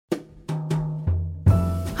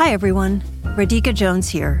Hi, everyone. Radhika Jones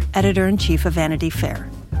here, Editor-in-Chief of Vanity Fair.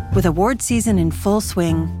 With award season in full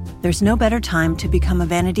swing, there's no better time to become a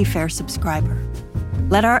Vanity Fair subscriber.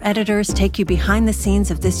 Let our editors take you behind the scenes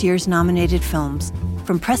of this year's nominated films,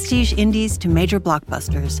 from prestige indies to major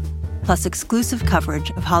blockbusters, plus exclusive coverage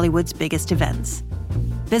of Hollywood's biggest events.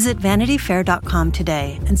 Visit VanityFair.com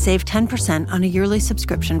today and save 10% on a yearly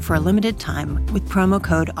subscription for a limited time with promo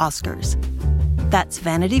code OSCARS. That's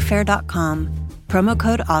VanityFair.com, promo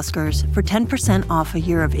code OSCARS for 10% off a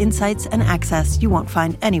year of insights and access you won't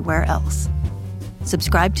find anywhere else.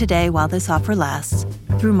 Subscribe today while this offer lasts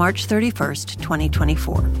through March 31st,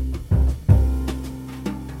 2024.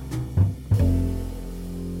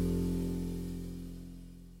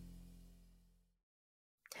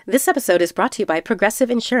 This episode is brought to you by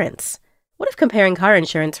Progressive Insurance. What if comparing car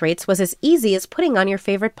insurance rates was as easy as putting on your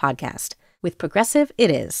favorite podcast? With Progressive, it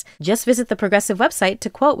is. Just visit the Progressive website to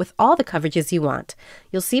quote with all the coverages you want.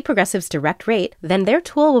 You'll see Progressive's direct rate, then their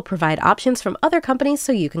tool will provide options from other companies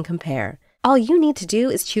so you can compare. All you need to do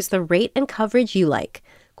is choose the rate and coverage you like.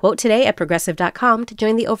 Quote today at Progressive.com to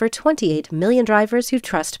join the over 28 million drivers who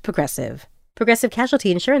trust Progressive. Progressive Casualty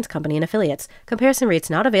Insurance Company and Affiliates. Comparison rates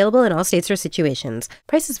not available in all states or situations.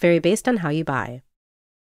 Prices vary based on how you buy.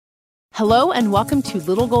 Hello and welcome to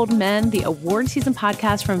Little Gold Men, the award season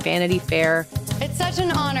podcast from Vanity Fair. It's such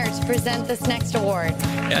an honor to present this next award.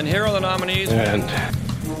 And here are the nominees. And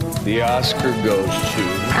the Oscar goes to...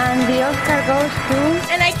 And the Oscar goes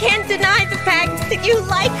to... And I can't deny the fact that you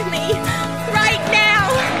like me. Right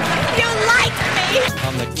now. You like me.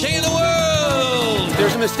 I'm the king of the world.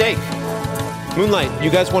 There's a mistake. Moonlight, you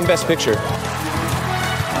guys won Best Picture.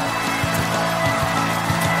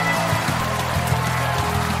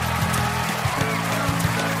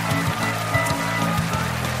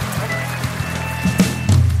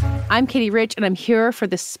 I'm Katie Rich, and I'm here for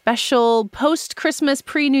the special post-Christmas,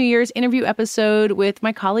 pre-New Year's interview episode with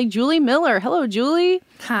my colleague, Julie Miller. Hello, Julie.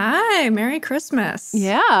 Hi, Merry Christmas.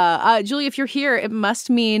 Yeah. Julie, if you're here, it must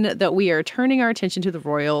mean that we are turning our attention to the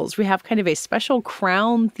royals. We have kind of a special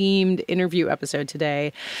crown-themed interview episode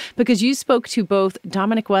today because you spoke to both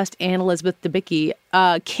Dominic West and Elizabeth Debicki,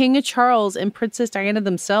 King Charles and Princess Diana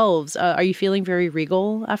themselves. Are you feeling very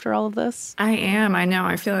regal after all of this? I am. I know.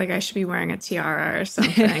 I feel like I should be wearing a tiara or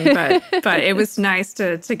something, but it was nice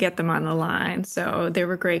to get them on the line. So they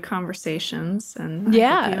were great conversations, and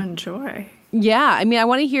I hope you enjoy. Yeah. I mean, I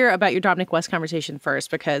want to hear about your Dominic West conversation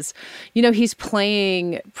first because, you know, he's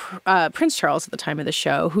playing Prince Charles at the time of the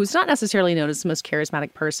show, who's not necessarily known as the most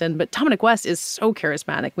charismatic person, but Dominic West is so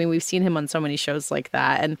charismatic. I mean, we've seen him on so many shows like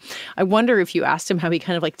that. And I wonder if you asked him how he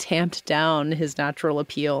kind of like tamped down his natural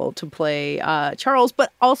appeal to play Charles,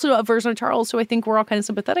 but also a version of Charles who I think we're all kind of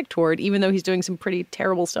sympathetic toward, even though he's doing some pretty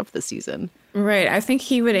terrible stuff this season. Right. I think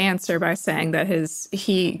he would answer by saying that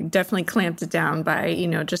he definitely clamped it down by, you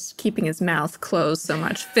know, just keeping his mouth closed so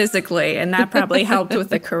much physically. And that probably helped with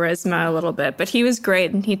the charisma a little bit. But he was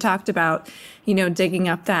great. And he talked about, you know, digging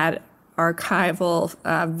up that archival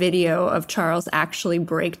video of Charles actually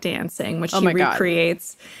breakdancing, which he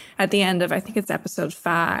recreates at the end of, I think it's episode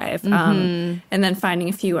 5. And then finding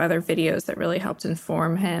a few other videos that really helped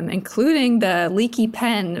inform him, including the leaky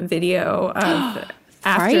pen video of...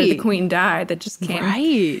 after the Queen died, that just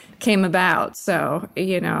came about. So,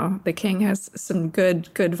 you know, the King has some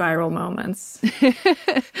good viral moments.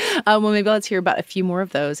 Well, maybe let's hear about a few more of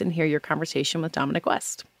those and hear your conversation with Dominic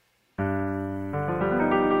West.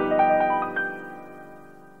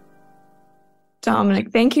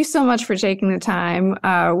 Dominic, thank you so much for taking the time.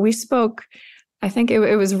 We spoke... I think it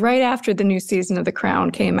was right after the new season of The Crown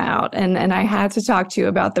came out, and I had to talk to you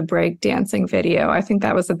about the break dancing video. I think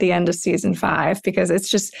that was at the end of season 5, because it's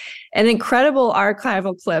just an incredible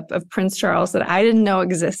archival clip of Prince Charles that I didn't know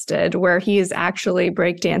existed, where he is actually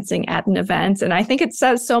breakdancing at an event. And I think it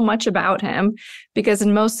says so much about him, because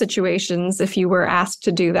in most situations, if you were asked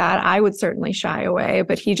to do that, I would certainly shy away,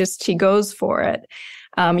 but he goes for it.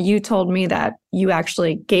 You told me that you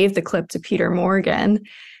actually gave the clip to Peter Morgan.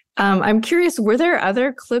 I'm curious, were there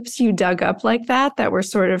other clips you dug up like that were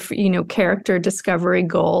sort of, you know, character discovery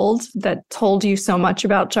gold that told you so much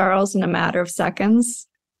about Charles in a matter of seconds?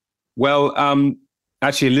 Well,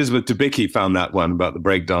 actually, Elizabeth Debicki found that one about the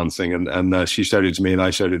breakdancing, and she showed it to me, and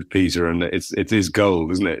I showed it to Peter, and it is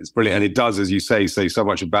gold, isn't it? It's brilliant, and it does, as you say so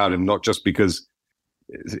much about him, not just because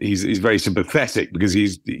he's very sympathetic, because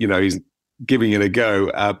he's giving it a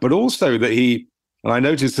go, but also that he. And I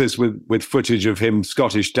noticed this with footage of him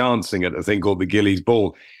Scottish dancing at a thing called the Gillies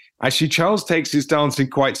Ball. Actually, Charles takes his dancing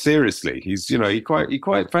quite seriously. He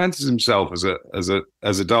quite fancies himself as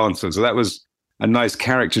a dancer. So that was a nice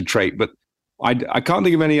character trait. But I can't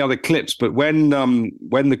think of any other clips, but when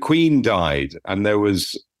the Queen died and there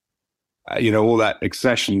was, all that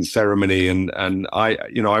accession ceremony, and I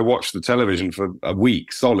watched the television for a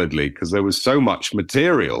week solidly because there was so much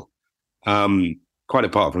material. Quite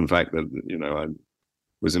apart from the fact that I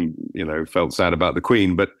was felt sad about the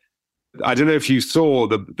Queen, but I don't know if you saw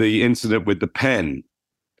the incident with the pen.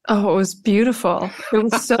 Oh, it was beautiful. It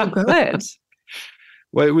was so good.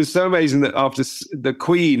 Well, it was so amazing that after the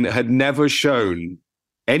Queen had never shown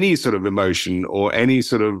any sort of emotion or any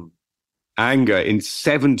sort of anger in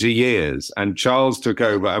 70 years, and Charles took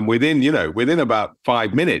over, and within about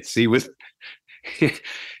 5 minutes, he was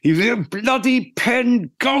a bloody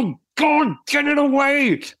pen. God, get it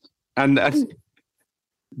away! And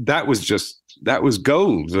that was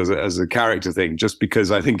gold as a character thing. Just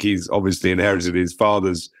because I think he's obviously inherited his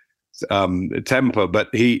father's temper, but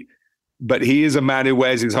he is a man who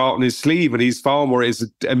wears his heart on his sleeve, and he's far more. It's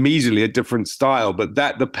immediately a different style. But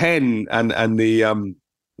the pen and the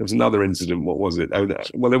there was another incident. What was it? Oh,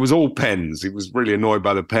 well, there was all pens. He was really annoyed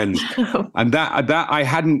by the pens, and that I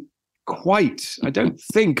hadn't quite. I don't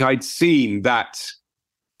think I'd seen that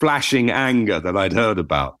flashing anger that I'd heard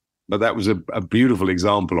about. But that was a beautiful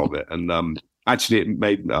example of it, and actually,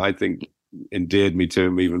 I think, endeared me to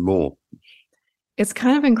him even more. It's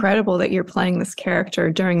kind of incredible that you're playing this character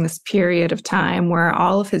during this period of time where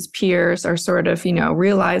all of his peers are sort of,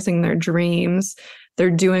 realizing their dreams. They're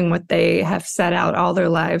doing what they have set out all their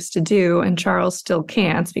lives to do. And Charles still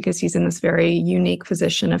can't because he's in this very unique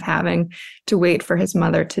position of having to wait for his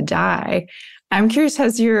mother to die. I'm curious,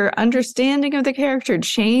 has your understanding of the character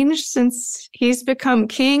changed since he's become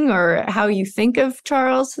king, or how you think of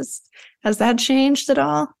Charles? Has that changed at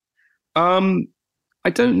all? I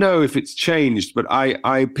don't know if it's changed, but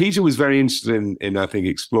Peter was very interested in I think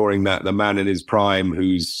exploring that, the man in his prime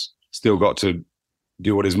who's still got to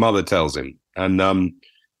do what his mother tells him, and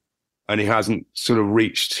he hasn't sort of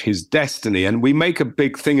reached his destiny. And we make a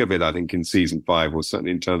big thing of it, I think, in season 5, or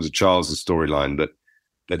certainly in terms of Charles's storyline,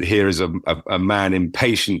 that here is a man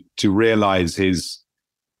impatient to realize his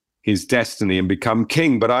destiny and become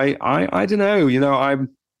king. But I don't know,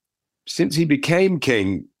 since he became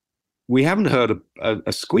king, we haven't heard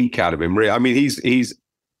a squeak out of him, really. I mean, he's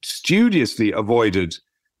studiously avoided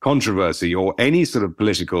controversy or any sort of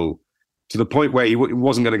political, to the point where he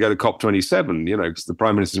wasn't going to go to COP27, because the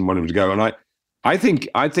prime minister didn't want him to go. And I think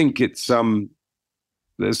it's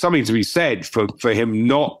there's something to be said for him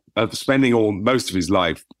not spending most of his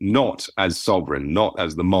life not as sovereign, not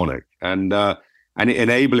as the monarch, and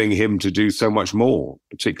enabling him to do so much more,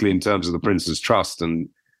 particularly in terms of the Prince's Trust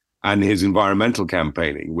and his environmental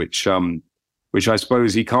campaigning, which I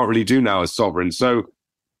suppose he can't really do now as sovereign. So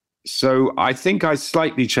I think I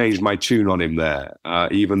slightly changed my tune on him there,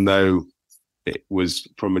 even though it was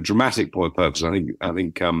from a dramatic point of purpose. I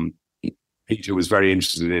think Peter was very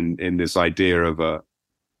interested in this idea of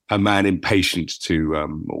a man impatient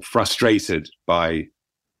or frustrated by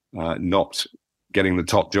not getting the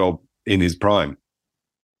top job in his prime.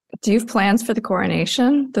 Do you have plans for the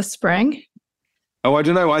coronation this spring? Oh, I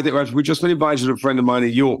don't know. I think we've just been invited to a friend of mine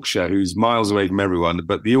in Yorkshire who's miles away from everyone,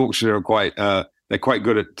 but the Yorkshire are they're quite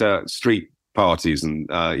good at street parties, and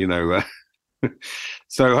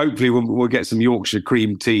so hopefully we'll get some Yorkshire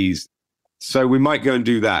cream teas. So we might go and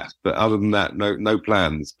do that, but other than that, no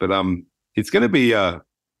plans. But it's going to be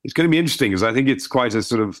interesting, because I think it's quite a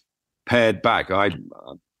sort of pared back. I've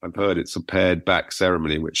heard it's a pared back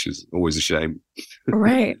ceremony, which is always a shame.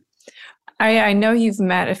 Right. I know you've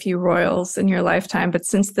met a few royals in your lifetime, but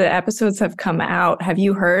since the episodes have come out, have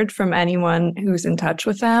you heard from anyone who's in touch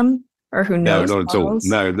with them or who knows? No, not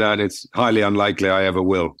royals? At all. No, it's highly unlikely I ever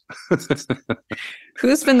will.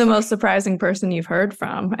 Who's been the most surprising person you've heard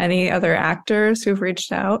from? Any other actors who've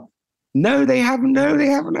reached out? No, they haven't. No, they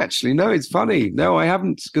haven't actually. No, it's funny. No, I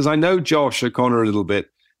haven't, because I know Josh O'Connor a little bit.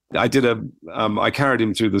 I I carried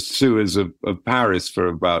him through the sewers of Paris for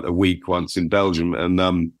about a week once in Belgium, and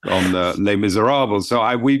on Les Miserables.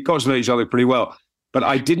 So we got to know each other pretty well. But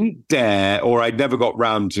I didn't dare, or I never got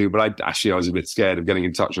round to, but I was a bit scared of getting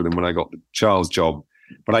in touch with him when I got the Charles job.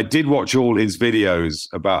 But I did watch all his videos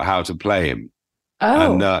about how to play him.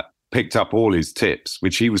 Oh. And picked up all his tips,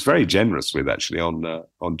 which he was very generous with, actually,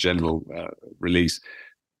 on general release.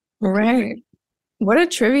 Right. What a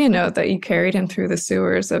trivia note that you carried him through the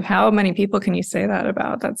sewers. Of how many people can you say that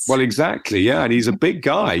about? Well, exactly, yeah. And he's a big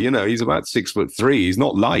guy, he's about 6'3". He's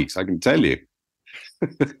not light, I can tell you.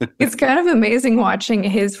 It's kind of amazing watching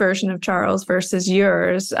his version of Charles versus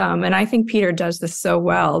yours. And I think Peter does this so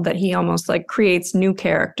well that he almost creates new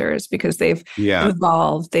characters because they've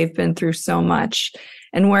evolved. They've been through so much.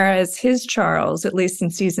 And whereas his Charles, at least in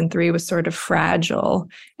season 3, was sort of fragile,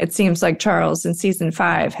 it seems like Charles in season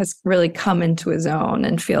 5 has really come into his own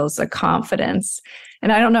and feels a confidence.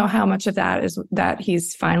 And I don't know how much of that is that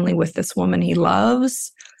he's finally with this woman he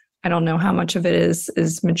loves. I don't know how much of it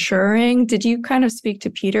is maturing. Did you kind of speak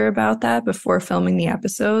to Peter about that before filming the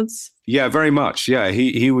episodes? Yeah, very much. Yeah,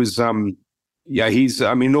 he was. He's.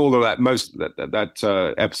 I mean, all of that. Most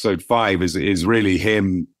that episode 5 is really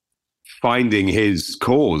him finding his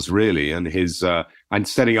cause, really, and his and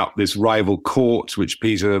setting up this rival court, which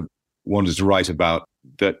Peter wanted to write about.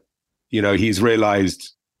 That he's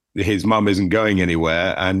realized his mum isn't going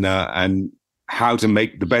anywhere, and how to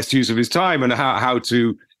make the best use of his time, and how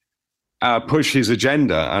to push his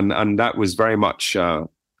agenda, and that was very much, I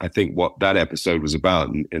think, what that episode was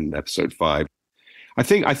about in episode 5. I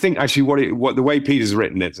think actually what the way Peter's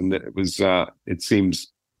written it, and it was, it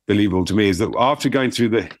seems believable to me, is that after going through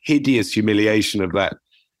the hideous humiliation of that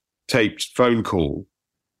taped phone call,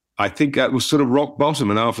 I think that was sort of rock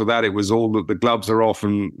bottom, and after that, it was all that the gloves are off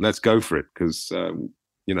and let's go for it because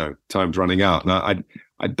time's running out. And I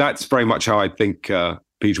that's very much how I think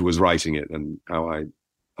Peter was writing it, and how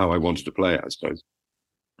I wanted to play it, I suppose.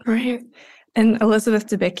 Right. And Elizabeth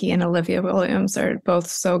Debicki and Olivia Williams are both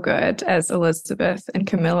so good as Elizabeth and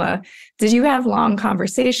Camilla. Did you have long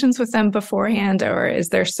conversations with them beforehand, or is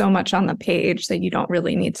there so much on the page that you don't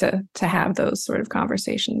really need to have those sort of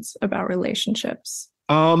conversations about relationships?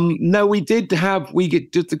 No, we did have,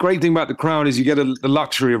 just the great thing about The Crown is you get the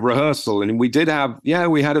luxury of rehearsal. And we did have,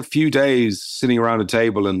 we had a few days sitting around a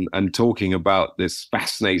table and talking about this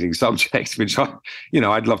fascinating subject, which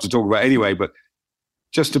I'd love to talk about anyway, but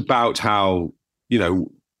just about how,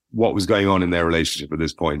 what was going on in their relationship at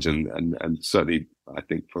this point. And certainly I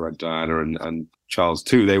think for Diana and Charles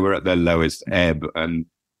too, they were at their lowest ebb. And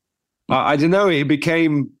I don't know, it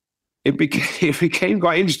became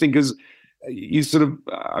quite interesting because you sort of,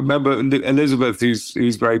 I remember Elizabeth,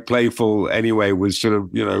 who's very playful anyway, was sort of,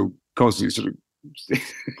 constantly sort of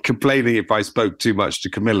complaining if I spoke too much to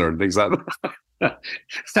Camilla and things like that,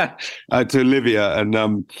 to Olivia.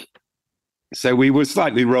 And so we were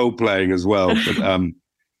slightly role playing as well. But,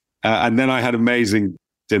 and then I had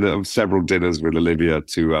several dinners with Olivia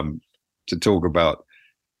to talk about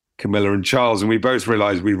Camilla and Charles. And we both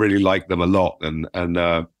realized we really liked them a lot. And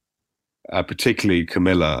particularly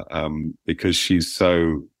Camilla, because she's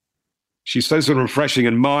so sort of refreshing.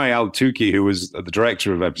 And Mai Al-Tuki, who was the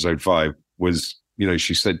director of episode 5, was,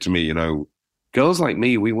 she said to me, girls like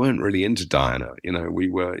me, we weren't really into Diana.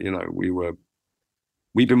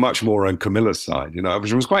 We've been much more on Camilla's side,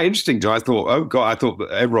 which was quite interesting to me. I thought, oh God, I thought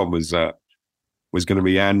that everyone was going to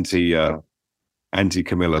be anti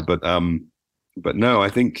Camilla, but no, I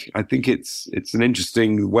think it's an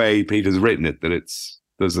interesting way Peter's written it, that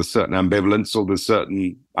there's a certain ambivalence, or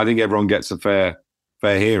I think everyone gets a fair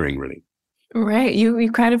hearing, really. Right.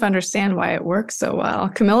 You kind of understand why it works so well.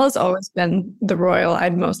 Camilla's always been the royal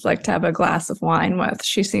I'd most like to have a glass of wine with.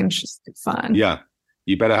 She seems just fun. Yeah.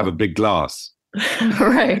 You better have a big glass.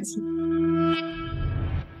 Right.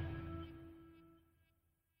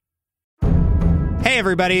 Hey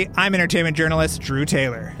everybody, I'm entertainment journalist Drew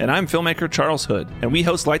Taylor. And I'm filmmaker Charles Hood, and we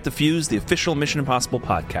host Light the Fuse, the official Mission Impossible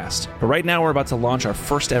podcast. But right now we're about to launch our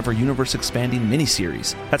first ever universe-expanding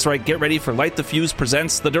miniseries. That's right, get ready for Light the Fuse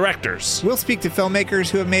presents The Directors. We'll speak to filmmakers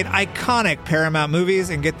who have made iconic Paramount movies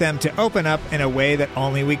and get them to open up in a way that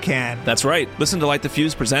only we can. That's right, listen to Light the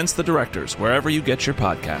Fuse presents The Directors, wherever you get your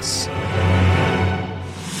podcasts.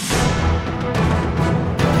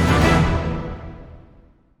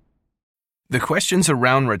 The questions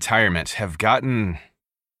around retirement have gotten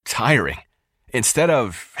tiring. Instead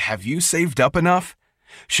of, have you saved up enough?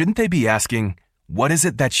 Shouldn't they be asking, what is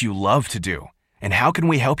it that you love to do? And how can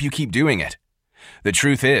we help you keep doing it? The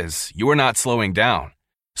truth is, you're not slowing down.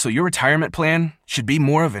 So your retirement plan should be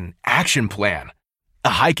more of an action plan, a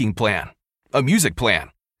hiking plan, a music plan,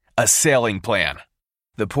 a sailing plan.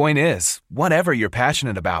 The point is, whatever you're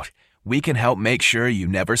passionate about, we can help make sure you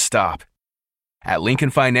never stop. At Lincoln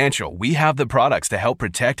Financial, we have the products to help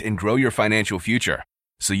protect and grow your financial future,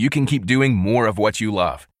 so you can keep doing more of what you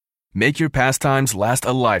love. Make your pastimes last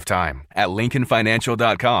a lifetime at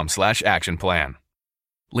lincolnfinancial.com/actionplan.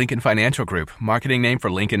 Lincoln Financial Group, marketing name for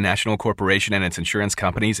Lincoln National Corporation and its insurance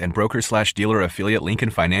companies, and broker/dealer affiliate Lincoln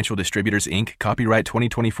Financial Distributors, Inc., copyright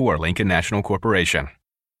 2024, Lincoln National Corporation.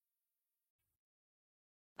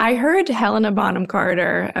 I heard Helena Bonham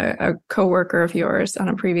Carter, a coworker of yours on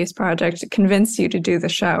a previous project, convinced you to do the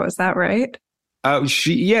show. Is that right?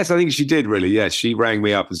 Yes, I think she did really. Yes, she rang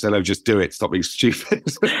me up and said, "Oh, just do it. Stop being stupid."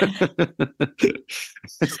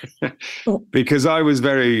 Because I was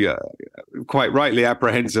very, quite rightly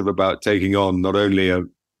apprehensive about taking on not only a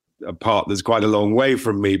part that's quite a long way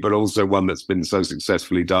from me, but also one that's been so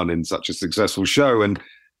successfully done in such a successful show. And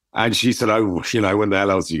she said, "Oh, when the hell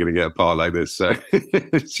else are you going to get a part like this?" So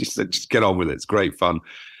she said, "Just get on with it. It's great fun."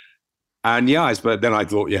 And but then I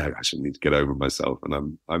thought, I shouldn't need to get over myself.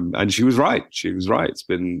 And and she was right. She was right. It's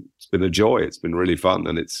been a joy. It's been really fun,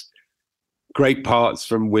 and it's great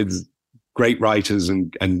parts with great writers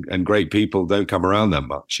and great people don't come around that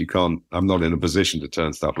much. I'm not in a position to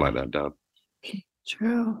turn stuff like that down.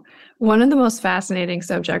 True. One of the most fascinating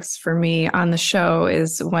subjects for me on the show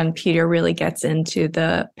is when Peter really gets into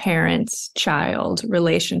the parent-child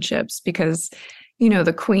relationships, because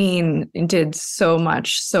the Queen did so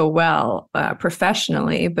much so well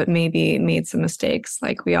professionally, but maybe made some mistakes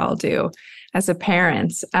like we all do as a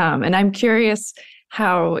parent. And I'm curious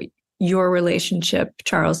how your relationship,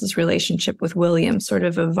 Charles's relationship with William, sort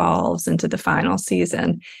of evolves into the final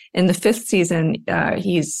season. In the 5th season,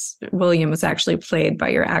 William was actually played by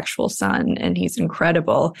your actual son, and he's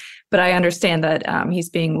incredible. But I understand that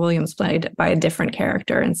William's played by a different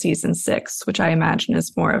character in season 6, which I imagine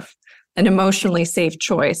is more of an emotionally safe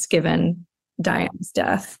choice given Diana's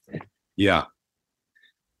death. Yeah.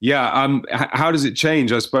 How does it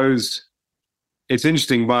change? I suppose it's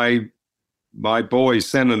interesting. My boy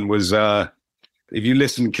Senan was, if you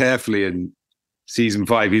listen carefully in season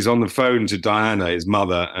 5, he's on the phone to Diana, his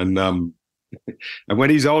mother, and when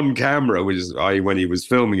he's on camera, which is when he was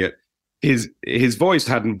filming it, his voice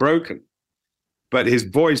hadn't broken. But his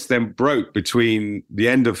voice then broke between the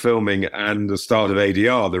end of filming and the start of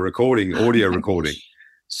ADR, the audio recording.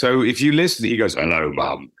 So if you listen, he goes, "Hello,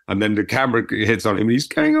 Mum," and then the camera hits on him. He's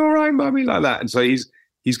going, "All right, Mummy," like that. And so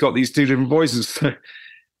he's got these two different voices.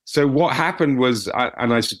 So what happened was,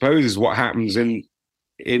 and I suppose is what happens in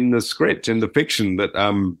the script, in the fiction,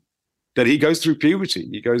 that he goes through puberty,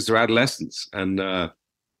 he goes through adolescence, and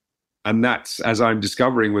that's, as I'm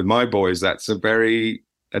discovering with my boys, that's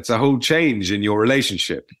a whole change in your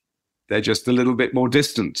relationship. They're just a little bit more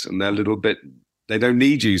distant, and they don't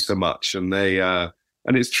need you so much, and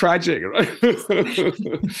and it's tragic, right?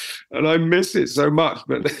 And I miss it so much,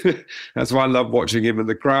 but that's why I love watching him in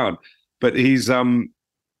The Crown. But he's, and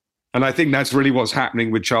I think that's really what's happening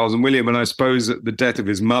with Charles and William. And I suppose that the death of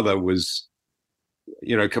his mother was,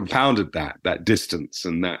 compounded that distance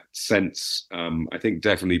and that sense. I think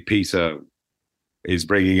definitely Peter is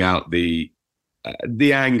bringing out the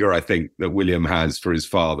anger, I think, that William has for his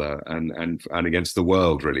father and against the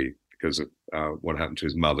world, really, because of what happened to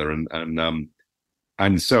his mother,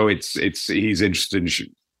 and so he's interested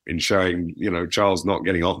in showing, Charles not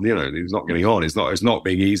getting on. He's not getting on. It's not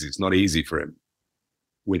being easy. It's not easy for him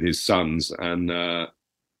with his sons, and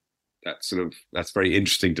that's very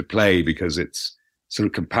interesting to play, because it's sort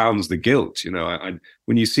of compounds the guilt.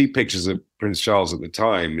 When you see pictures of Prince Charles at the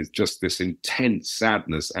time, it's just this intense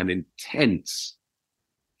sadness and intense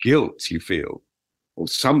guilt you feel, or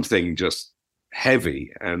something just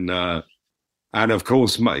heavy, and of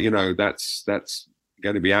course, that's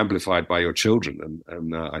going to be amplified by your children,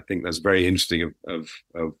 and I think that's very interesting of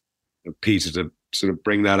Peter to sort of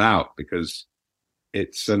bring that out, because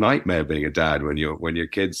it's a nightmare being a dad when your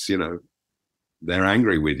kids, they're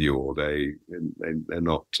angry with you, or they're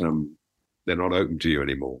not open to you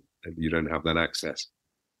anymore, and you don't have that access,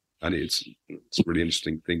 and it's a really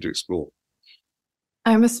interesting thing to explore.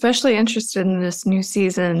 I'm especially interested in this new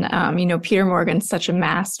season. Peter Morgan's such a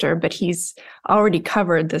master, but he's already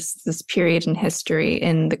covered this period in history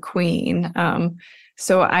in The Queen.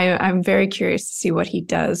 So I'm very curious to see what he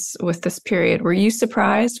does with this period. Were you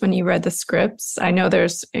surprised when you read the scripts? I know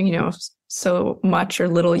there's, so much or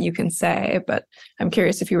little you can say, but I'm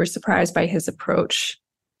curious if you were surprised by his approach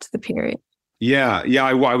to the period. Yeah.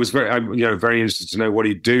 I was very interested to know what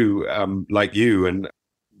he'd do, like you.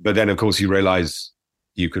 But then, of course, you realize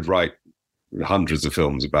you could write hundreds of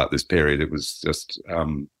films about this period. It was just,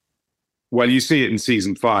 you see it in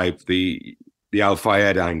season 5, the Al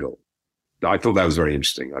Fayed angle. I thought that was very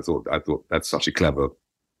interesting. I thought that's such a clever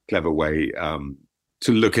way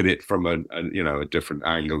to look at it from a different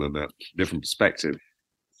angle and a different perspective.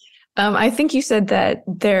 I think you said that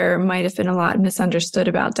there might have been a lot misunderstood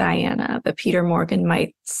about Diana, that Peter Morgan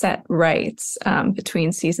might set right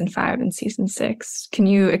between season 5 and season 6. Can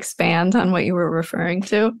you expand on what you were referring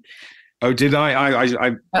to? Oh, did I?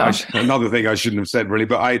 Another thing I shouldn't have said, really,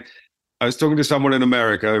 but I was talking to someone in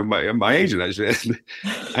America, my agent actually,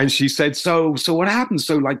 and she said, "So what happened?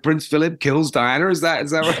 So like Prince Philip kills Diana? Is that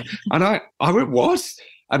right?" And I went, "What?"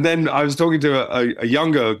 And then I was talking to a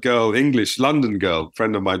younger girl, English, London girl,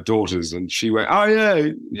 friend of my daughter's, and she went, "Oh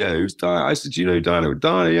yeah, who's Diana?" I said, "You know Diana?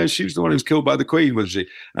 Diana, yeah, she was the one who was killed by the Queen, wasn't she?"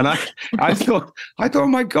 And I thought, oh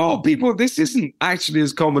my God, people, this isn't actually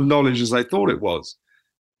as common knowledge as I thought it was.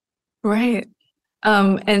 Right.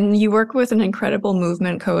 And you work with an incredible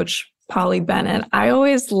movement coach, Polly Bennett. I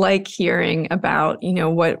always like hearing about,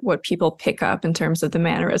 what people pick up in terms of the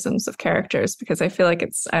mannerisms of characters, because I feel like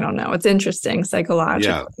it's interesting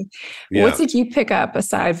psychologically. Yeah. What did you pick up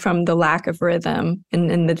aside from the lack of rhythm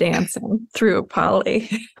in the dancing through Polly?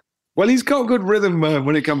 Well, he's got good rhythm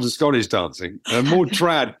when it comes to Scottish dancing. More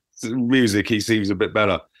trad music, he seems a bit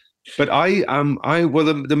better. But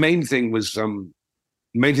the main thing was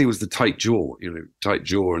the tight jaw,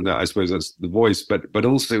 and that, I suppose that's the voice. But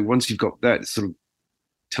also once you've got that, sort of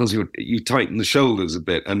tells you tighten the shoulders a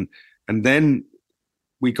bit, and then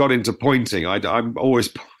we got into pointing. I'm always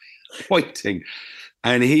pointing,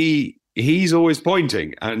 and he's always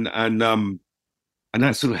pointing, and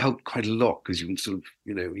that sort of helped quite a lot, because you can sort of,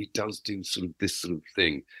 he does do sort of this sort of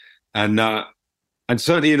thing, and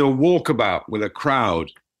certainly in a walkabout with a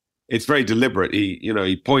crowd, it's very deliberate.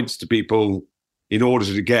 He points to people in order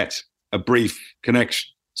to get a brief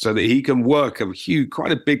connection, so that he can work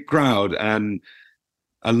quite a big crowd, and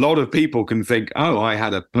a lot of people can think, "Oh, I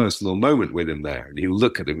had a personal moment with him there," and he'll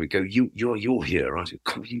look at him and go, "You're here, aren't you?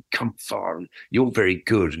 You come far, and you're very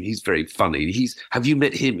good, and he's very funny. Have you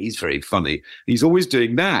met him? He's very funny." He's always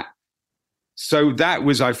doing that. So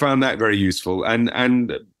I found that very useful,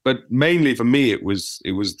 but mainly for me, it was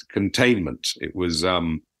containment. It was,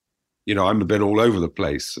 I'm a bit all over the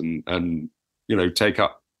place, and take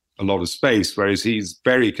up a lot of space, whereas he's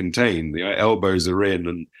very contained. The elbows are in,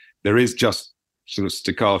 and there is just sort of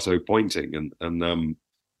staccato pointing, and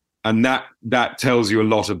that tells you a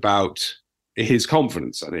lot about his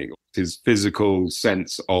confidence, I think. His physical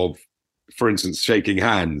sense of, for instance, shaking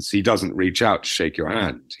hands. He doesn't reach out to shake your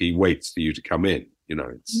hand. He waits for you to come in.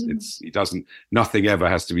 Nothing ever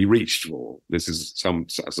has to be reached for. This is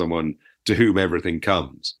someone to whom everything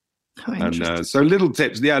comes. Oh, and so little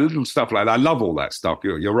tips, little stuff like that. I love all that stuff.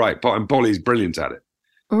 You're right, and Polly's brilliant at it.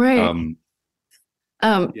 Right.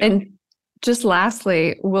 And just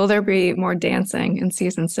lastly, will there be more dancing in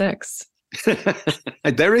season 6?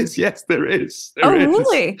 There is, yes, there is.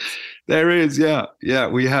 Really? There is, yeah.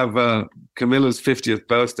 We have Camilla's 50th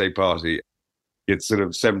birthday party. It's sort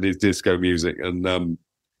of 70s disco music, and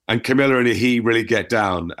Camilla and he really get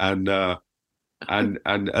down, and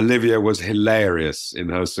Olivia was hilarious in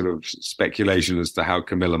her sort of speculation as to how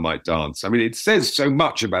Camilla might dance. I mean, it says so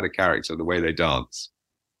much about a character, the way they dance.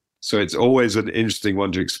 So it's always an interesting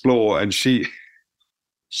one to explore. And she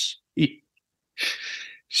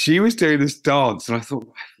was doing this dance, and I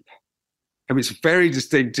thought, it's a very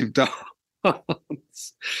distinctive dance.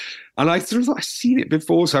 And I sort of thought, I've seen it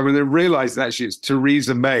before, so I realized actually it's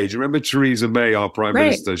Theresa May. Do you remember Theresa May, our Prime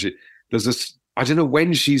Minister? I don't know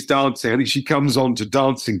when she's dancing. I think she comes on to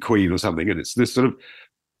Dancing Queen or something, and it's this sort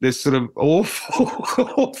of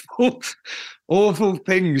awful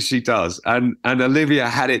things she does. And Olivia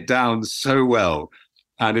had it down so well.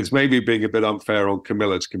 And it's maybe being a bit unfair on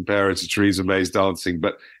Camilla to compare her to Theresa May's dancing,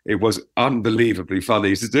 but it was unbelievably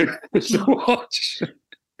funny to watch.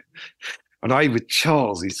 And I with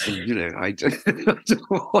Charles, he's I don't know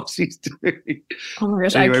what he's doing. Oh my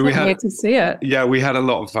gosh, anyway, I can't wait to see it. Yeah, we had a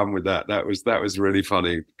lot of fun with that. That was really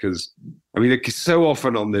funny, because so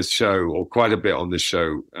often on this show, or quite a bit on this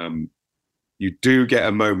show, you do get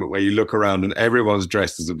a moment where you look around and everyone's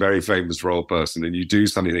dressed as a very famous royal person, and you do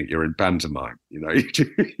something that you're in pantomime.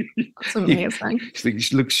 That's amazing.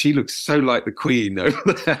 She looks so like the Queen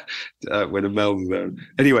over there when Imelda's there.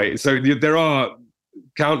 Anyway, so there are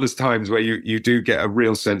countless times where you do get a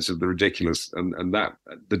real sense of the ridiculous, and that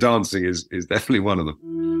the dancing is definitely one of them.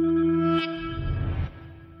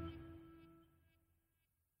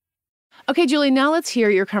 Okay, Julie, now let's hear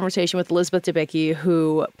your conversation with Elizabeth Debicki,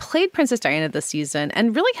 who played Princess Diana this season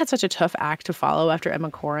and really had such a tough act to follow after Emma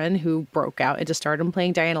Corrin, who broke out into stardom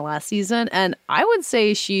playing Diana last season. And I would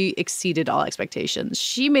say she exceeded all expectations.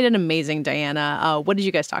 She made an amazing Diana. What did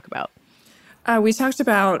you guys talk about? We talked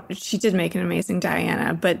about, she did make an amazing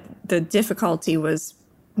Diana, but the difficulty was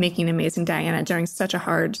making an amazing Diana during such a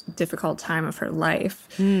hard, difficult time of her life.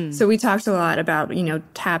 So we talked a lot about,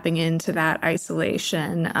 tapping into that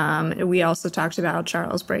isolation. We also talked about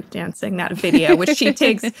Charles breakdancing, that video, which she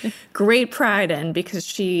takes great pride in, because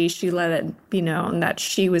she let it be known that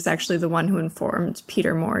she was actually the one who informed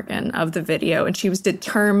Peter Morgan of the video, and she was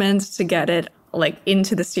determined to get it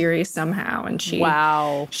into the series somehow, and she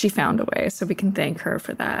found a way, so we can thank her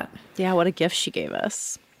for that. Yeah, what a gift she gave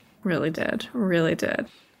us. Really did. Really did.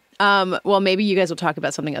 Well, maybe you guys will talk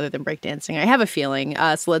about something other than breakdancing. I have a feeling.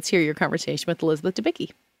 So let's hear your conversation with Elizabeth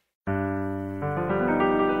Debicki.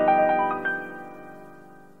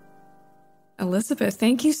 Elizabeth,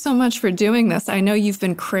 thank you so much for doing this. I know you've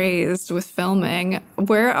been crazed with filming.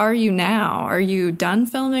 Where are you now? Are you done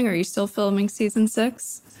filming? Are you still filming season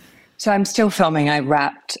 6? So I'm still filming. I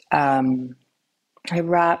wrapped, I'm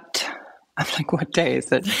like, what day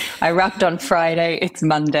is it? I wrapped on Friday. It's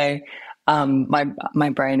Monday. My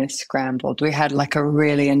brain is scrambled. We had like a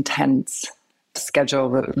really intense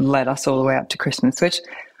schedule that led us all the way up to Christmas, which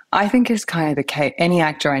I think is kind of the case. Any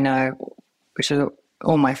actor I know, which is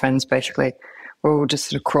all my friends basically, we're all just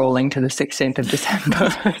sort of crawling to the 16th of December.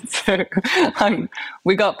 So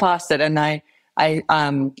we got past it, and I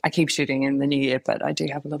keep shooting in the new year, but I do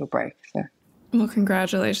have a little break. So. Well,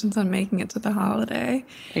 congratulations on making it to the holiday.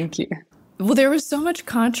 Thank you. Well, there was so much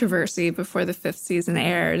controversy before the 5th season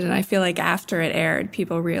aired, and I feel like after it aired,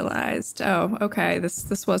 people realized, oh, okay,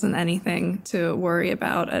 this wasn't anything to worry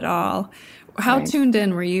about at all. How tuned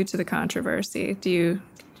in were you to the controversy? Do you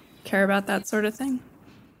care about that sort of thing?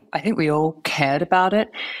 I think we all cared about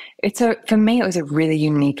it. For me, it was a really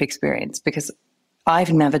unique experience because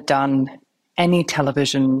I've never done any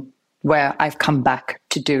television where I've come back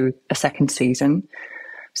to do a second season.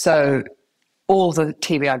 So all the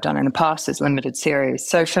TV I've done in the past is limited series.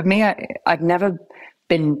 So for me, I've never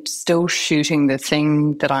been still shooting the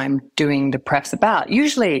thing that I'm doing the press about.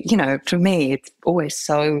 Usually, for me, it's always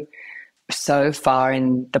so far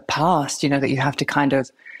in the past, that you have to kind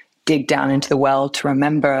of dig down into the well to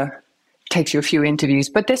remember. It takes you a few interviews,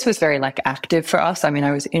 but this was very active for us. I mean,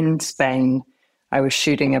 I was in Spain. I was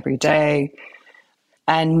shooting every day.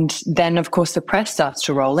 And then, of course, the press starts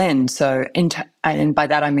to roll in. So, and by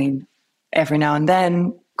that, I mean, every now and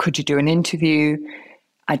then, could you do an interview?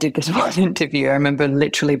 I did this one interview. I remember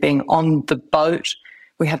literally being on the boat.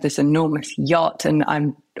 We have this enormous yacht, and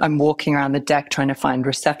I'm walking around the deck trying to find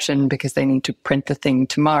reception because they need to print the thing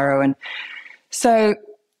tomorrow. And so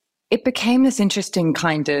it became this interesting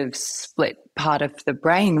kind of split part of the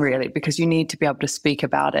brain, really, because you need to be able to speak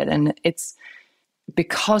about it. And it's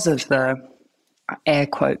because of the air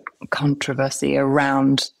quote controversy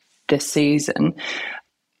around this season,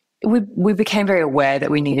 we became very aware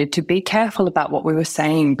that we needed to be careful about what we were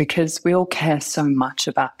saying because we all care so much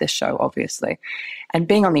about this show, obviously. And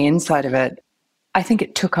being on the inside of it, I think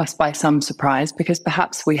it took us by some surprise because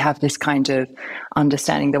perhaps we have this kind of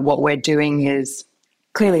understanding that what we're doing is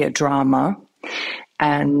clearly a drama,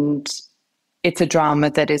 and it's a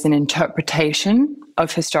drama that is an interpretation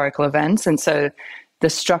of historical events. And so the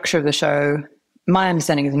structure of the show, my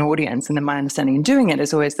understanding as an audience and then my understanding in doing it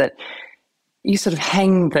is always that you sort of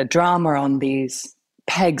hang the drama on these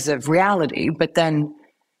pegs of reality, but then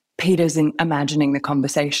Peter's imagining the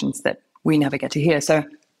conversations that we never get to hear. So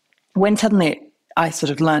when suddenly I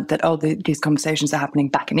sort of learned that, these conversations are happening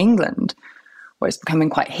back in England, where it's becoming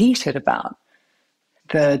quite heated about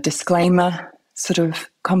the disclaimer sort of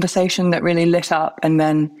conversation that really lit up, and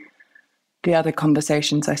then the other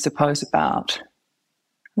conversations, I suppose,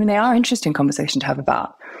 they are interesting conversations to have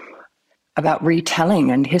about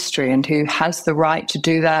retelling and history and who has the right to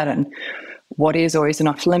do that and what is or isn't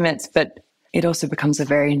off limits. But it also becomes a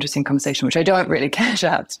very interesting conversation, which I don't really care to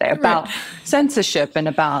have today, about censorship and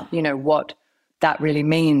about, what that really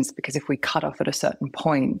means. Because if we cut off at a certain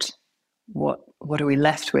point, what are we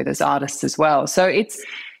left with as artists as well? So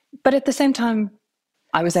but at the same time,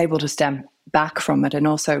 I was able to stem back from it and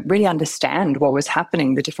also really understand what was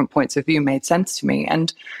happening. The different points of view made sense to me.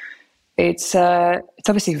 And it's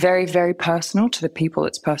obviously very, very personal to the people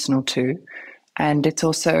it's personal to. And it's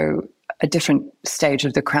also a different stage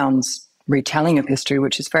of the Crown's retelling of history,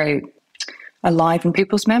 which is very alive in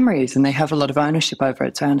people's memories, and they have a lot of ownership over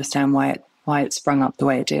it. So I understand why it sprung up the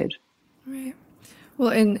way it did. Right. Well,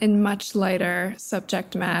 in much lighter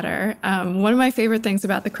subject matter, one of my favorite things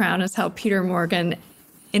about The Crown is how Peter Morgan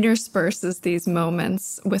intersperses these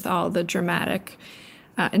moments with all the dramatic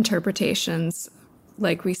interpretations.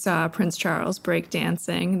 Like we saw Prince Charles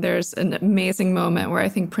breakdancing. There's an amazing moment where I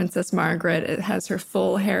think Princess Margaret has her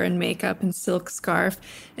full hair and makeup and silk scarf,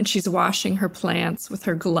 and she's washing her plants with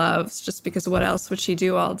her gloves, just because what else would she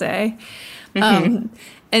do all day? Mm-hmm.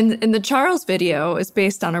 And the Charles video is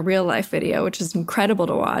based on a real life video, which is incredible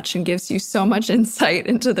to watch and gives you so much insight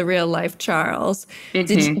into the real life Charles.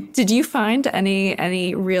 Mm-hmm. Did you find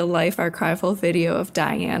any real life archival video of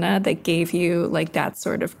Diana that gave you that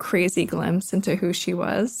sort of crazy glimpse into who she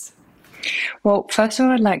was? Well, first of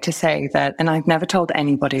all, I'd like to say that, and I've never told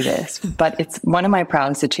anybody this, but it's one of my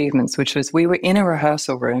proudest achievements, which was we were in a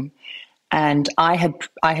rehearsal room And I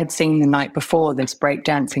had seen the night before this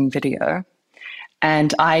breakdancing video,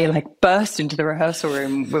 and I like burst into the rehearsal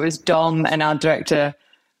room. It was Dom and our director,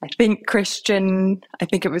 I think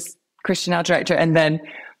it was Christian, our director, and then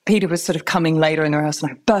Peter was sort of coming later in the rehearsal,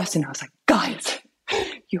 and I burst in. I was like, guys,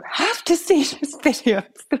 you have to see this video.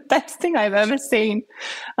 It's the best thing I've ever seen.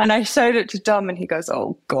 And I showed it to Dom, and he goes,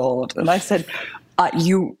 oh, God. And I said,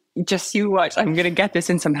 you watch. I'm going to get this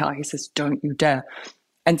in somehow. He says, don't you dare.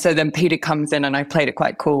 And so then Peter comes in, and I played it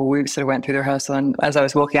quite cool. We sort of went through the rehearsal, and as I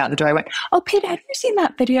was walking out the door, I went, oh, Peter, have you seen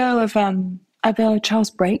that video of Charles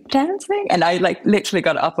breakdancing? And I like literally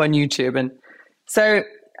got it up on YouTube. And so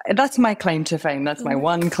that's my claim to fame. That's my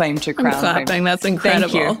one claim to crown. I'm clapping. That's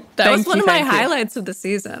incredible. That was one of my highlights of the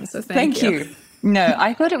season. So thank you. No,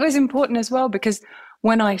 I thought it was important as well, because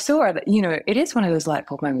when I saw it, it is one of those light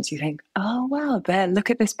bulb moments. You think, oh, wow,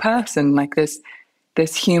 look at this person, like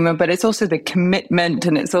this humor, but it's also the commitment,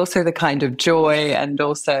 and it's also the kind of joy, and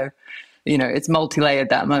also, it's multi-layered,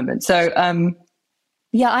 that moment. So,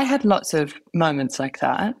 I had lots of moments like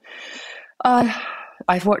that.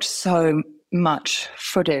 I've watched so much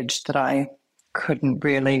footage that I couldn't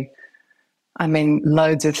really,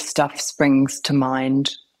 loads of stuff springs to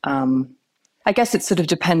mind. I guess it sort of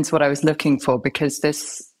depends what I was looking for, because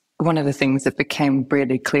one of the things that became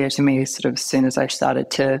really clear to me sort of as soon as I started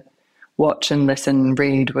to watch and listen and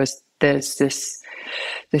read was there's this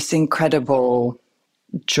incredible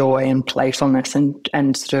joy and playfulness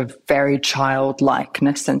and sort of very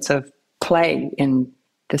childlikeness, sense of play in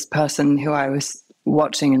this person who I was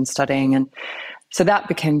watching and studying. And so that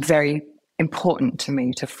became very important to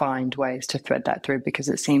me, to find ways to thread that through, because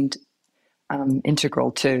it seemed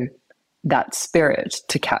integral to that spirit,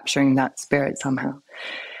 to capturing that spirit somehow.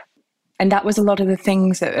 And that was a lot of the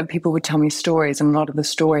things that people would tell me stories, and a lot of the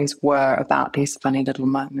stories were about these funny little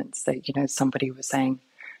moments that, somebody was saying,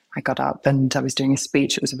 I got up and I was doing a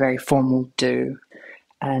speech. It was a very formal do.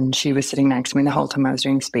 And she was sitting next to me the whole time I was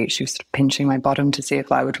doing a speech. She was sort of pinching my bottom to see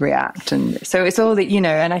if I would react. And so it's all that,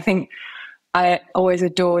 and I think I always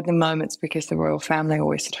adored the moments, because the royal family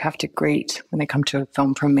always sort of have to greet, when they come to a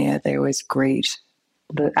film premiere, they always greet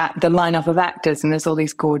the lineup of actors. And there's all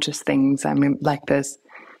these gorgeous things. Like there's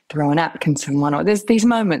the Rowan Atkinson one, or there's these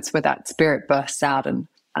moments where that spirit bursts out. And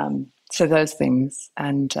so those things.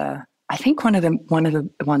 And I think one of the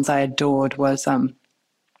ones I adored was,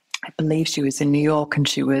 I believe she was in New York, and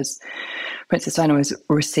Princess Diana was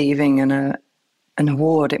receiving an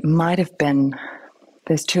award. It might have been,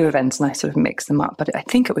 there's two events and I sort of mix them up, but I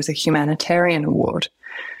think it was a humanitarian award,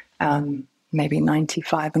 maybe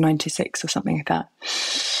 95 or 96 or something like that.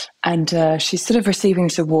 And she's sort of receiving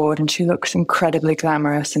this award, and she looks incredibly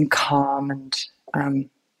glamorous and calm, and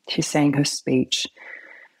she's saying her speech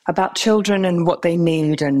about children and what they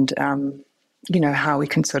need, and, how we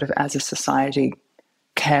can sort of, as a society,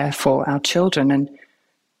 care for our children. And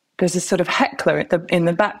there's this sort of heckler in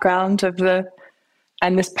the background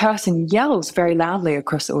and this person yells very loudly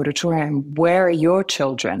across the auditorium, where are your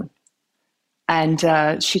children?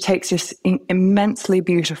 And she takes this immensely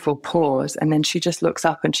beautiful pause, and then she just looks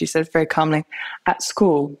up and she says very calmly, at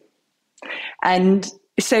school. And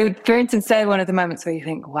so, for instance, they're one of the moments where you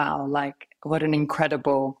think, wow, like what an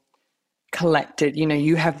incredible collected,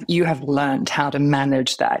 you have learned how to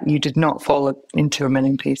manage that. You did not fall into a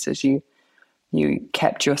million pieces. You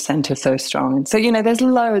kept your center so strong. And so, there's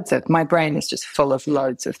my brain is just full of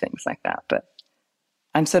loads of things like that. But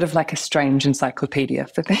I'm sort of like a strange encyclopedia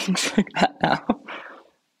for things like that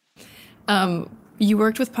now. You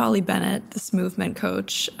worked with Polly Bennett, this movement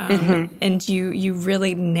coach, and you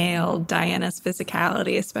really nailed Diana's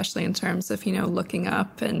physicality, especially in terms of, looking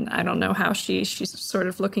up. And I don't know how she's sort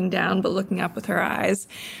of looking down, but looking up with her eyes.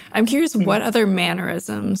 I'm curious what other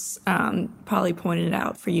mannerisms Polly pointed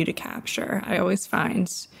out for you to capture. I always find,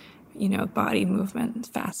 body movement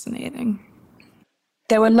fascinating.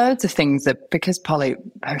 There were loads of things that, because Polly,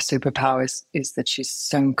 her superpower is that she's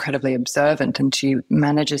so incredibly observant, and she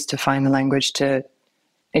manages to find the language to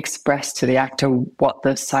express to the actor what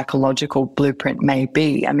the psychological blueprint may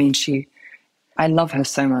be. I love her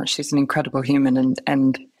so much. She's an incredible human,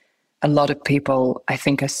 and a lot of people, I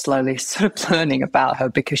think, are slowly sort of learning about her,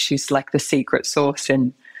 because she's like the secret sauce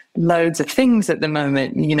in loads of things at the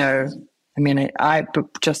moment.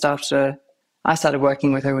 Just after I started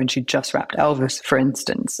working with her when she just wrapped Elvis, for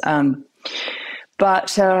instance.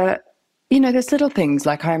 But there's little things,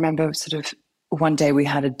 like I remember sort of one day we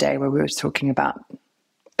had a day where we were talking about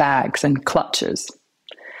bags and clutches,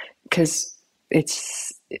 because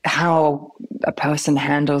it's how a person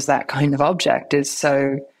handles that kind of object is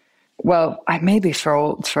so, maybe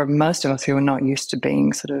for most of us who are not used to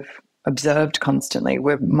being sort of observed constantly.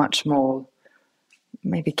 We're much more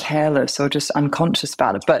maybe careless or just unconscious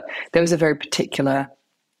about it. But there was a very particular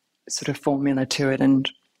sort of formula to it.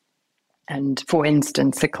 And for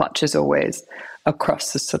instance, the clutch is always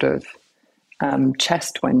across the sort of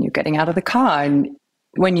chest when you're getting out of the car. And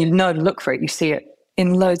when you know to look for it, you see it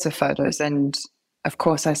in loads of photos. And of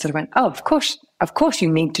course, I sort of went, oh, of course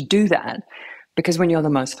you need to do that. Because when you're the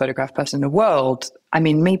most photographed person in the world, I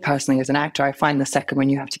mean, me personally as an actor, I find the second when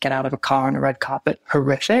you have to get out of a car on a red carpet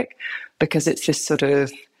horrific, because it's this sort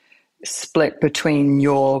of split between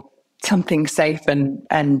you're something safe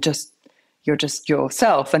and just you're just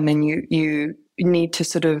yourself. And then you need to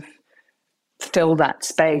sort of fill that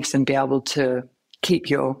space and be able to keep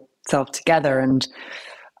yourself together. And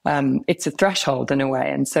it's a threshold in a way.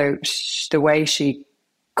 And so the way she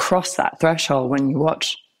crossed that threshold, when you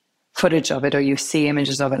watch footage of it or you see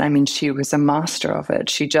images of it, I mean, she was a master of it.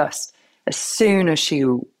 She just, as soon as she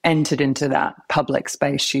entered into that public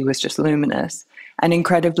space, she was just luminous and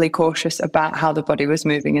incredibly cautious about how the body was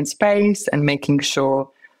moving in space and making sure,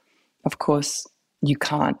 of course, you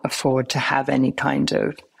can't afford to have any kind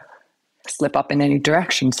of slip up in any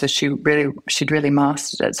direction. So she'd really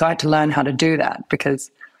mastered it. So I had to learn how to do that, because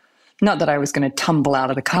not that I was going to tumble out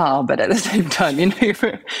of the car, but at the same time,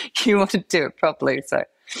 you want to do it properly. So,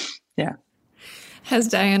 yeah. Has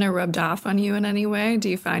Diana rubbed off on you in any way? Do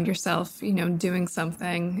you find yourself, doing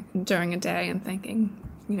something during a day and thinking,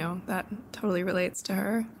 that totally relates to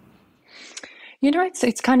her?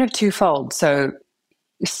 It's kind of twofold. So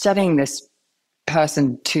studying this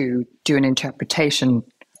person to do an interpretation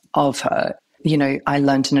of her, I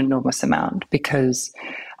learned an enormous amount, because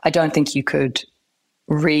I don't think you could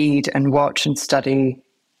read and watch and study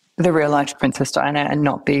the real life Princess Diana and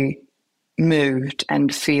not be moved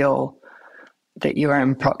and feel that you are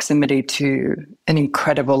in proximity to an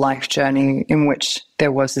incredible life journey in which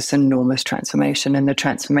there was this enormous transformation, and the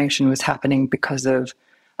transformation was happening because of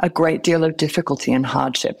a great deal of difficulty and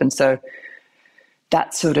hardship. And so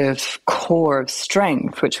that sort of core of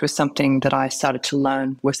strength, which was something that I started to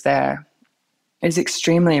learn was there, is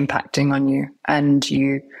extremely impacting on you. And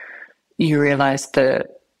you realize the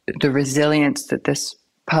resilience that this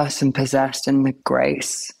person possessed, and the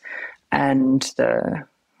grace and the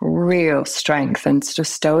real strength and sort of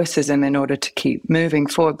stoicism in order to keep moving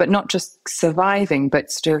forward, but not just surviving,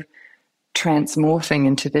 but sort of transmorphing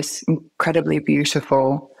into this incredibly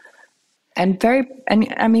beautiful and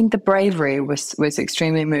the bravery was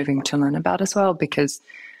extremely moving to learn about as well, because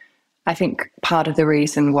I think part of the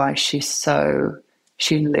reason why she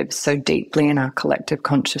lives so deeply in our collective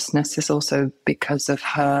consciousness is also because of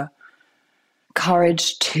her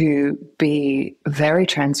courage to be very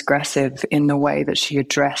transgressive in the way that she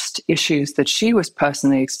addressed issues that she was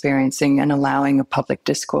personally experiencing, and allowing a public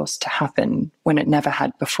discourse to happen when it never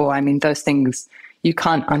had before. I mean, those things, you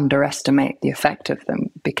can't underestimate the effect of them,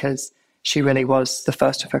 because she really was the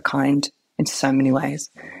first of her kind in so many ways.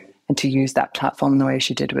 And to use that platform the way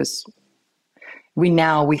she did was, we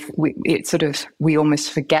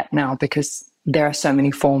almost forget now, because there are so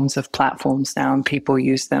many forms of platforms now and people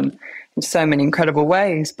use them in so many incredible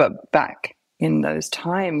ways. But back in those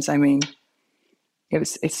times, I mean,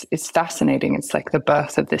 it's fascinating. It's like the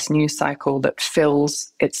birth of this news cycle that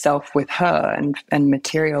fills itself with her and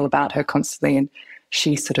material about her constantly. And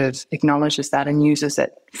she sort of acknowledges that and uses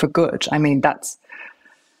it for good. I mean, that's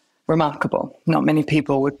remarkable. Not many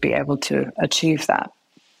people would be able to achieve that.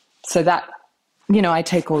 So that, I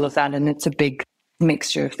take all of that, and it's a big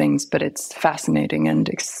mixture of things, but it's fascinating and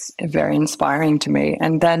it's very inspiring to me.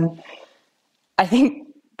 And then I think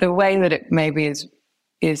the way that it maybe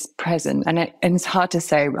is present, and it's hard to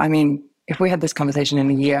say. I mean, if we had this conversation in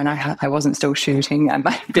a year and I wasn't still shooting, I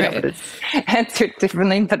might be able to answer it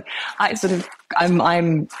differently. But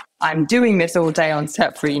I'm doing this all day on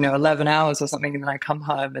set for 11 hours or something, and then I come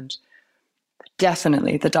home, and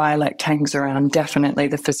definitely the dialect hangs around, definitely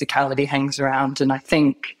the physicality hangs around, and I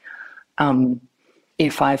think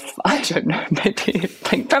I don't know, maybe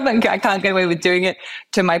probably I can't get away with doing it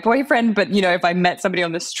to my boyfriend, but if I met somebody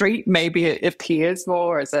on the street, maybe it appears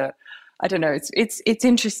more as I don't know. It's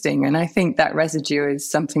interesting, and I think that residue is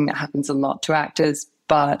something that happens a lot to actors.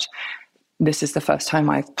 But this is the first time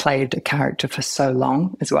I've played a character for so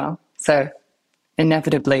long as well, so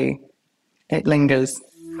inevitably it lingers.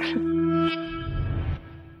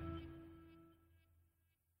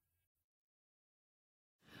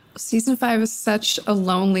 Season 5 is such a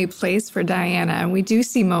lonely place for Diana, and we do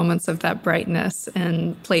see moments of that brightness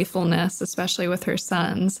and playfulness, especially with her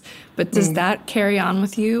sons. But does that carry on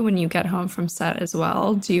with you when you get home from set as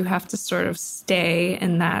well? Do you have to sort of stay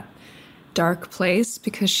in that dark place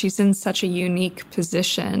because she's in such a unique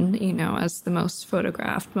position, you know, as the most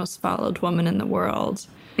photographed, most followed woman in the world.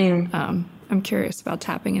 I'm curious about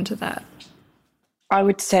tapping into that. I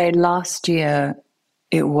would say last year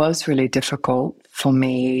it was really difficult for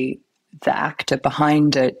me, the actor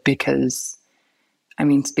behind it, because, I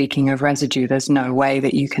mean, speaking of residue, there's no way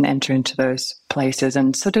that you can enter into those places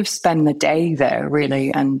and sort of spend the day there,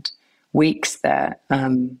 really, and weeks there.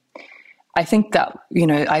 I think that, you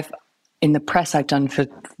know, in the press I've done for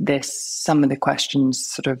this, some of the questions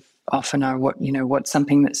sort of often are what's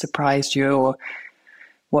something that surprised you, or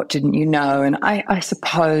what didn't you know? And I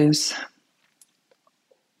suppose,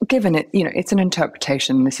 given it, you know, it's an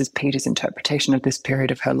interpretation. This is Peter's interpretation of this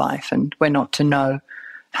period of her life, and we're not to know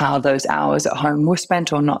how those hours at home were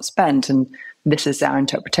spent or not spent, and this is our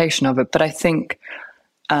interpretation of it. But I think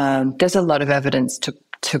there's a lot of evidence to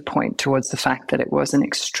point towards the fact that it was an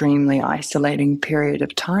extremely isolating period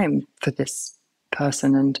of time for this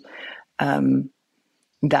person, and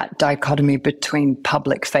that dichotomy between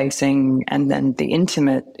public facing and then the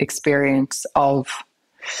intimate experience of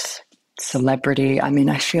celebrity. I mean,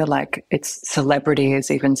 I feel like celebrity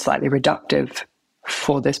is even slightly reductive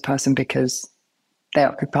for this person because they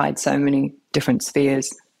occupied so many different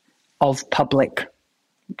spheres of public,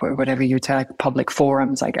 or whatever you would say, like public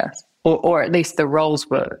forums, I guess. Or at least the roles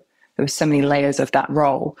there were so many layers of that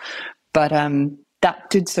role. But that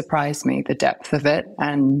did surprise me, the depth of it.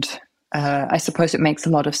 And I suppose it makes a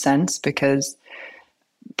lot of sense because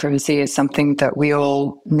privacy is something that we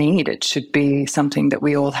all need. It should be something that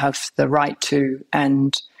we all have the right to.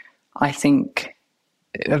 And I think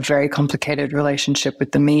a very complicated relationship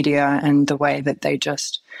with the media and the way that they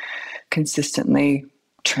just consistently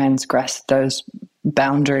transgressed those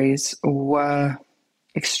boundaries were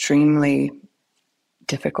extremely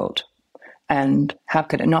difficult. And how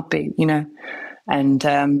could it not be, you know? And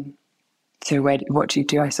so what do you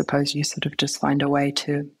do? I suppose you sort of just find a way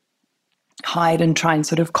to hide and try and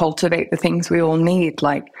sort of cultivate the things we all need,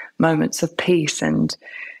 like moments of peace and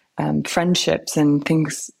friendships and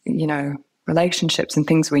things, you know, relationships and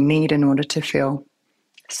things we need in order to feel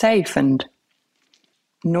safe and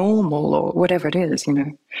normal, or whatever it is, you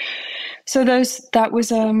know. So that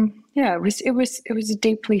was it was a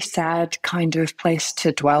deeply sad kind of place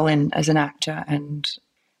to dwell in as an actor, and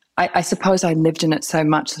I suppose I lived in it so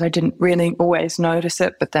much that I didn't really always notice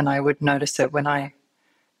it, but then I would notice it I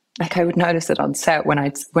would notice it on set when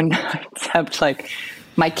I'd have like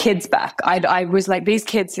my kids back. I was like, these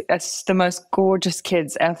kids are the most gorgeous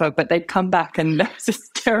kids ever, but they'd come back and there was this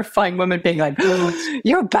terrifying woman being like, oh,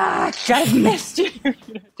 you're back, I've missed you.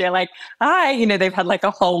 They're like, hi, you know, they've had like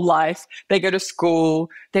a whole life. They go to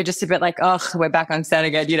school. They're just a bit like, oh, we're back on set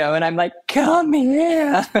again, you know, and I'm like, come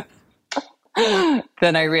here.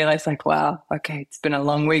 Then I realized like, wow, okay, it's been a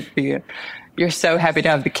long week for you. You're so happy to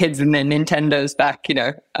have the kids and their Nintendos back, you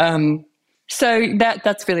know. So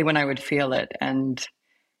that's really when I would feel it. And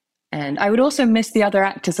I would also miss the other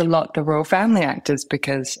actors a lot, the royal family actors,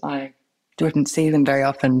 because I wouldn't see them very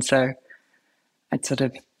often. So I'd sort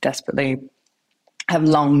of desperately have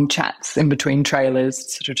long chats in between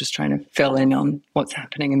trailers, sort of just trying to fill in on what's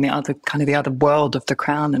happening in the other world of The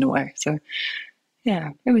Crown in a way. So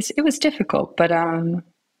yeah, it was difficult, but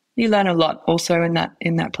you learn a lot also in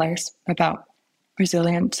that place about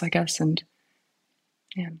resilience, I guess, and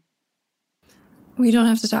yeah. We don't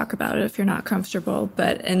have to talk about it if you're not comfortable,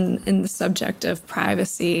 but in the subject of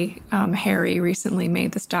privacy, Harry recently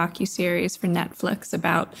made this docuseries for Netflix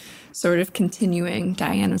about sort of continuing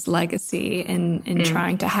Diana's legacy in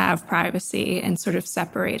trying to have privacy and sort of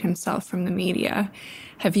separate himself from the media.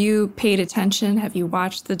 Have you paid attention? Have you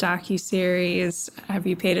watched the docuseries? Have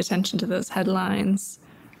you paid attention to those headlines?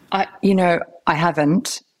 I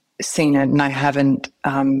haven't seen it, and I haven't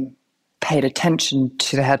paid attention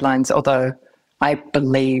to the headlines, although I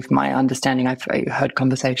believe my understanding, I've heard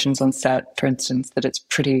conversations on set, for instance, that it's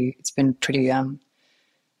been pretty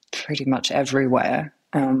much everywhere.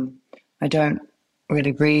 I don't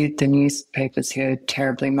really read the newspapers here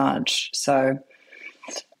terribly much. So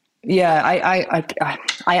yeah, I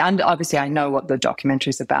obviously I know what the documentary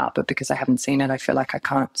is about, but because I haven't seen it, I feel like I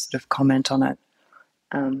can't sort of comment on it.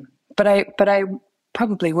 But I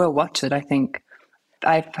probably will watch it. I think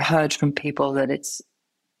I've heard from people that it's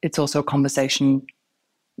also a conversation,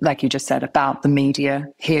 like you just said, about the media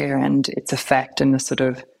here and its effect and the sort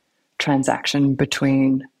of transaction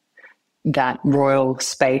between that royal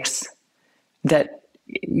space that,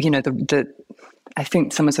 you know, I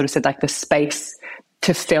think someone sort of said like the space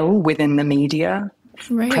to fill within the media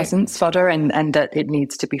presence fodder, and that it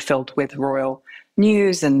needs to be filled with royal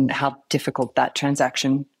news, and how difficult that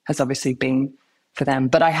transaction has obviously been for them.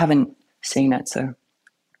 But I haven't seen it. So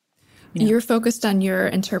yeah. You're focused on your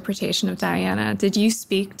interpretation of Diana. Did you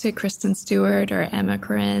speak to Kristen Stewart or Emma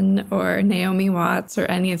Corrin or Naomi Watts or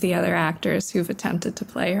any of the other actors who've attempted to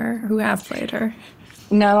play her, who have played her?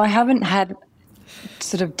 No, I haven't had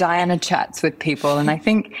sort of Diana chats with people. And I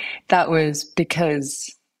think that was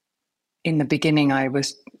because in the beginning I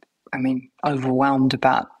was, overwhelmed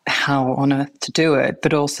about how on earth to do it,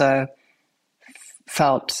 but also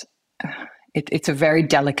felt it's a very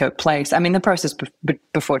delicate place. I mean, the process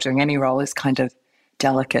before doing any role is kind of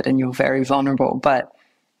delicate and you're very vulnerable, but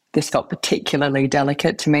this felt particularly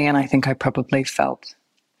delicate to me. And I think I probably felt,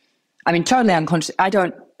 totally unconscious.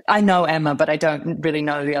 I know Emma, but I don't really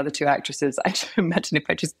know the other two actresses. I should imagine if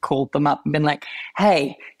I just called them up and been like,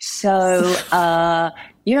 hey, so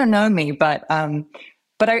you don't know me, but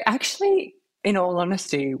I actually, in all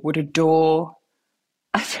honesty, would adore,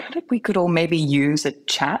 I feel like we could all maybe use a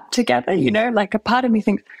chat together, like a part of me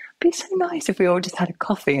thinks it'd be so nice if we all just had a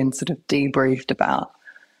coffee and sort of debriefed about,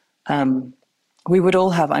 we would all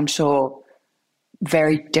have, I'm sure,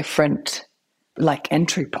 very different like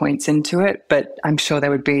entry points into it, but I'm sure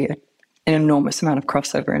there would be an enormous amount of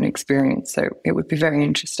crossover and experience. So it would be very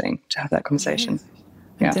interesting to have that conversation.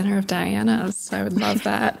 Yeah. Dinner of Dianas. I would love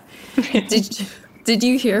that. Did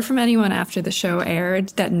you hear from anyone after the show aired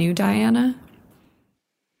that knew Diana?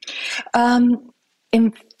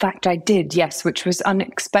 In fact, I did, yes, which was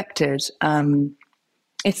unexpected.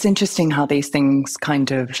 It's interesting how these things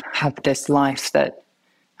kind of have this life that,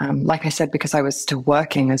 like I said, because I was still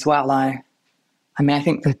working as well, I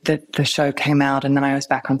think that the show came out and then I was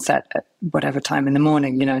back on set at whatever time in the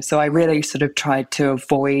morning, so I really sort of tried to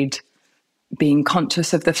avoid being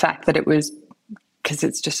conscious of the fact that it was, because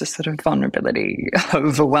it's just a sort of vulnerability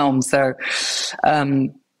overwhelm. So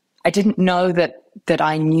I didn't know that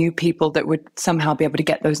I knew people that would somehow be able to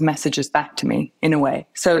get those messages back to me in a way.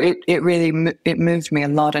 So it really moved me a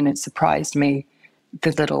lot, and it surprised me,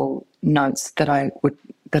 the little notes that I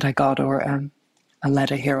got, or a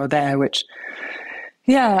letter here or there, which,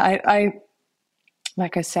 yeah, I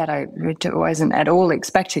like I said, I wasn't at all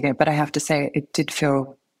expecting it, but I have to say it did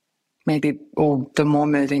feel maybe all the more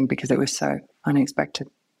moving because it was so unexpected.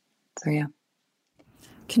 So, yeah.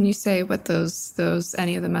 Can you say what those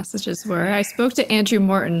any of the messages were? I spoke to Andrew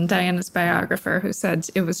Morton, Diana's biographer, who said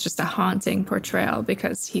it was just a haunting portrayal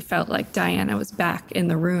because he felt like Diana was back in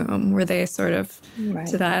the room. Were they sort of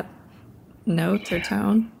to that note or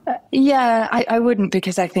tone? Yeah, I wouldn't,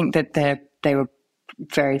 because I think that they were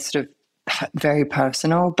very sort of very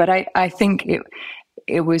personal. But I think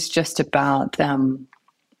it was just about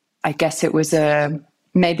I guess it was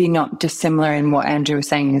maybe not dissimilar in what Andrew was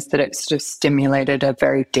saying, is that it sort of stimulated a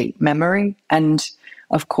very deep memory. And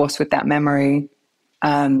of course, with that memory,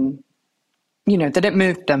 that it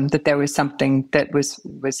moved them, that there was something that was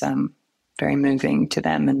very moving to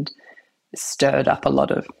them and stirred up a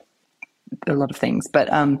lot of things. But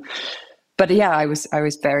yeah, I was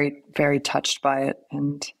very, very touched by it,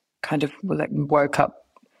 and kind of woke up.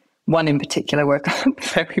 One in particular woke up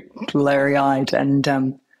very blurry-eyed,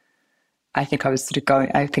 and I think I was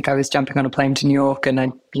jumping on a plane to New York, and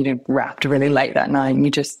I, wrapped really late that night, and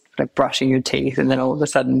you just brushing your teeth, and then all of a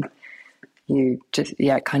sudden you just,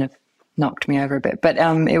 it kind of knocked me over a bit. But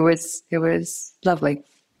it was lovely.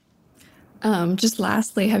 Just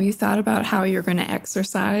lastly, have you thought about how you're going to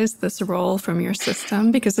exercise this role from your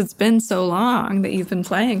system? Because it's been so long that you've been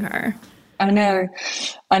playing her. I know.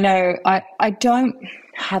 I don't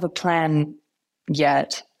have a plan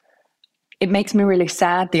yet. It makes me really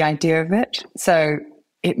sad, the idea of it. So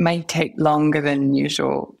it may take longer than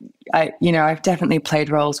usual. I've definitely played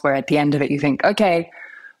roles where at the end of it you think, okay,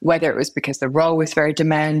 whether it was because the role was very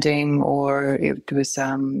demanding, or it was,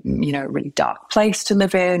 a really dark place to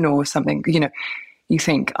live in, or something, you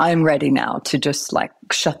think, I'm ready now to just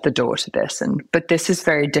shut the door to this. But this is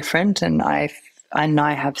very different. And I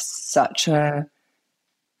have such a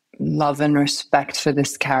love and respect for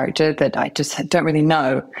this character that I just don't really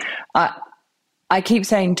know. I keep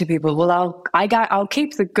saying to people, well, I'll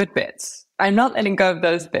keep the good bits. I'm not letting go of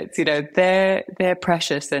those bits. They're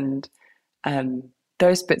precious, and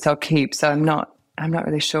those bits I'll keep. So I'm not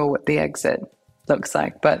really sure what the exit looks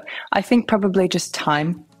like, but I think probably just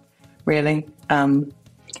time, really. And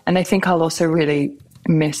I think I'll also really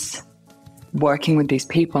miss working with these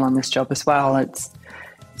people on this job as well. It's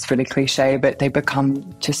really cliche, but they become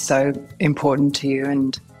just so important to you.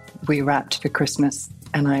 And we wrapped for Christmas,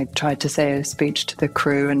 and I tried to say a speech to the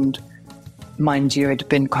crew, and mind you, it had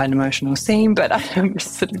been quite an emotional scene, but I'm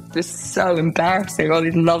just so embarrassing. All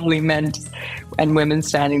these lovely men and women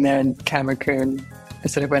standing there, and camera crew, and I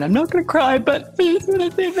sort of went, I'm not going to cry, but I just want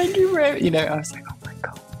to say thank you for it. I was like, oh my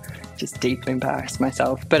God. just deeply embarrassed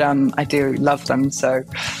myself. But I do love them, so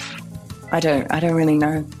I don't really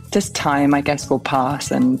know. Just time, I guess, will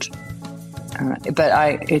pass, and but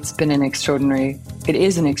it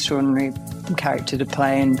is an extraordinary character to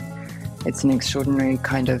play, and it's an extraordinary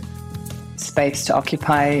kind of space to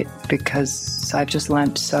occupy because I've just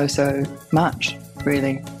learnt so much,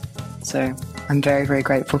 really. So I'm very, very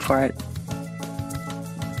grateful for it.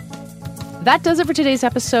 That does it for today's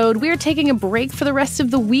episode. We're taking a break for the rest of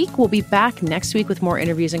the week. We'll be back next week with more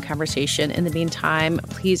interviews and conversation. In the meantime,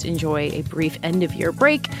 please enjoy a brief end-of-year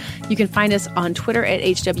break. You can find us on Twitter at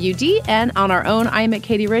HWD and on our own. I am at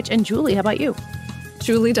Katie Rich. And Julie, how about you?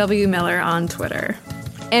 Julie W. Miller on Twitter.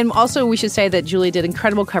 And also, we should say that Julie did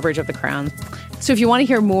incredible coverage of The Crown. So if you want to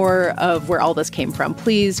hear more of where all this came from,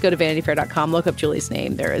 please go to vanityfair.com, look up Julie's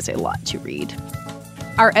name. There is a lot to read.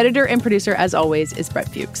 Our editor and producer, as always, is Brett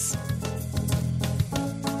Fuchs.